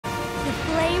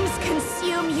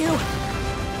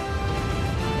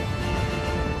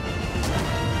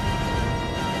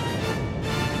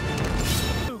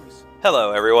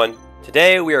Hello everyone.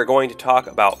 Today we are going to talk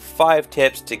about 5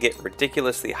 tips to get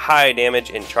ridiculously high damage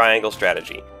in triangle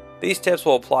strategy. These tips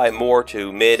will apply more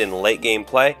to mid and late game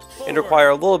play and require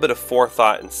a little bit of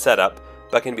forethought and setup,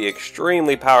 but can be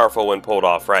extremely powerful when pulled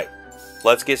off right.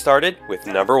 Let's get started with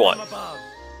number 1.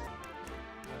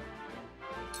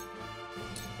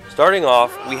 Starting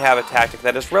off, we have a tactic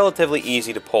that is relatively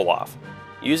easy to pull off.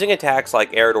 Using attacks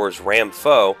like Eredor's Ram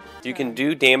Foe, you can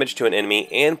do damage to an enemy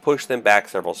and push them back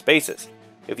several spaces.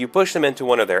 If you push them into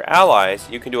one of their allies,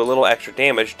 you can do a little extra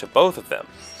damage to both of them.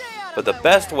 But the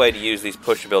best way to use these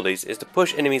push abilities is to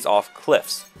push enemies off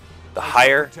cliffs. The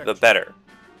higher, the better.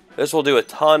 This will do a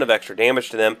ton of extra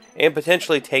damage to them and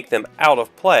potentially take them out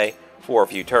of play for a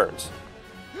few turns.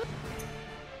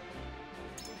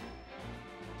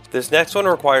 This next one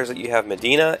requires that you have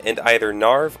Medina and either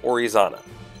Narv or Izana.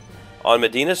 On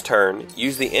Medina's turn,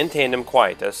 use the in tandem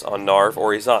Quietus on Narv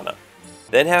or Izana.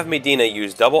 Then have Medina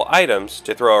use double items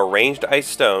to throw a ranged Ice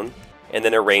Stone and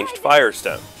then a ranged Fire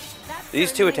Stone.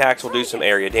 These two attacks will do some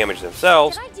area damage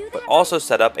themselves, but also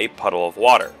set up a puddle of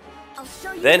water.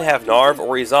 Then have Narv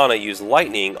or Izana use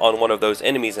Lightning on one of those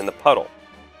enemies in the puddle.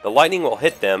 The lightning will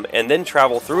hit them and then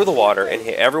travel through the water and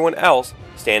hit everyone else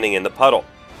standing in the puddle.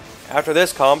 After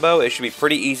this combo, it should be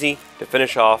pretty easy to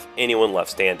finish off anyone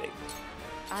left standing.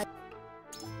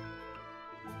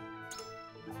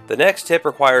 The next tip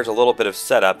requires a little bit of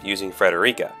setup using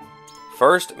Frederica.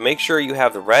 First, make sure you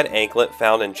have the red anklet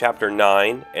found in Chapter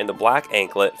 9 and the black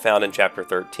anklet found in Chapter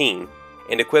 13,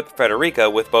 and equip Frederica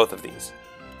with both of these.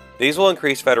 These will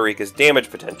increase Frederica's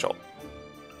damage potential.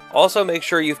 Also make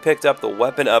sure you've picked up the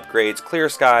weapon upgrades Clear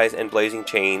Skies and Blazing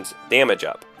Chains damage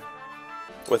up.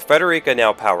 With Frederica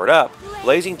now powered up,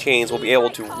 Blazing Chains will be able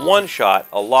to one-shot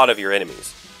a lot of your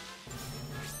enemies.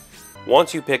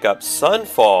 Once you pick up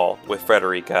Sunfall with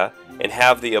Frederica and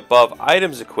have the above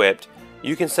items equipped,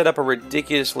 you can set up a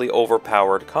ridiculously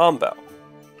overpowered combo.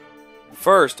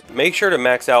 First, make sure to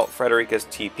max out Frederica's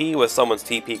TP with someone's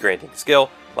TP granting skill,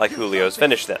 like Julio's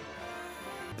Finish Them.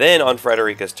 Then on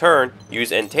Frederica's turn,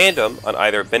 use in tandem on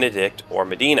either Benedict or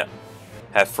Medina.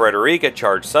 Have Frederica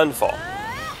charge Sunfall.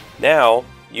 Now,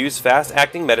 use Fast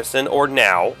Acting Medicine or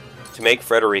Now to make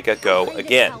Frederica go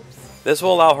again. This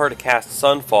will allow her to cast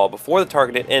Sunfall before the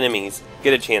targeted enemies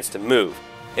get a chance to move,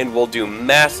 and will do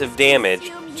massive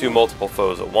damage to multiple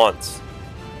foes at once.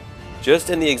 Just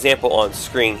in the example on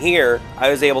screen here, I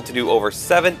was able to do over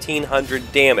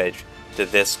 1700 damage to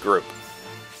this group.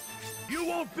 You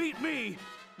won't beat me!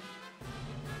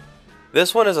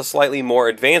 This one is a slightly more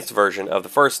advanced version of the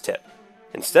first tip.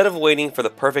 Instead of waiting for the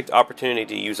perfect opportunity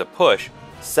to use a push,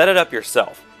 set it up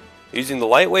yourself. Using the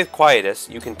Lightwave Quietus,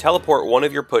 you can teleport one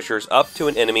of your pushers up to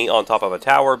an enemy on top of a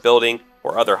tower, building,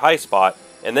 or other high spot,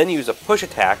 and then use a push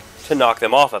attack to knock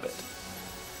them off of it.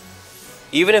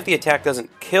 Even if the attack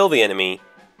doesn't kill the enemy,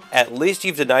 at least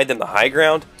you've denied them the high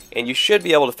ground, and you should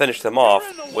be able to finish them off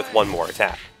with one more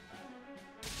attack.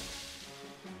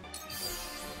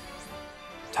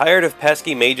 Tired of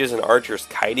pesky mages and archers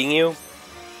kiting you?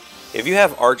 If you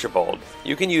have Archibald,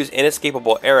 you can use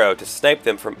Inescapable Arrow to snipe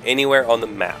them from anywhere on the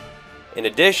map. In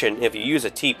addition, if you use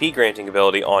a TP granting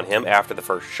ability on him after the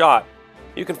first shot,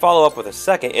 you can follow up with a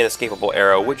second Inescapable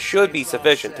Arrow, which should be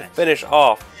sufficient to finish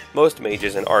off most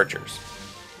mages and archers.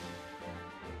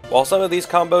 While some of these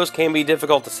combos can be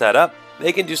difficult to set up,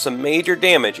 they can do some major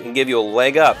damage and give you a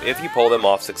leg up if you pull them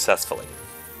off successfully.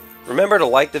 Remember to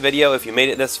like the video if you made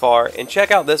it this far, and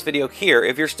check out this video here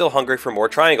if you're still hungry for more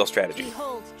triangle strategy.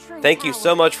 Thank you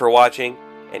so much for watching,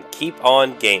 and keep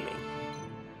on gaming.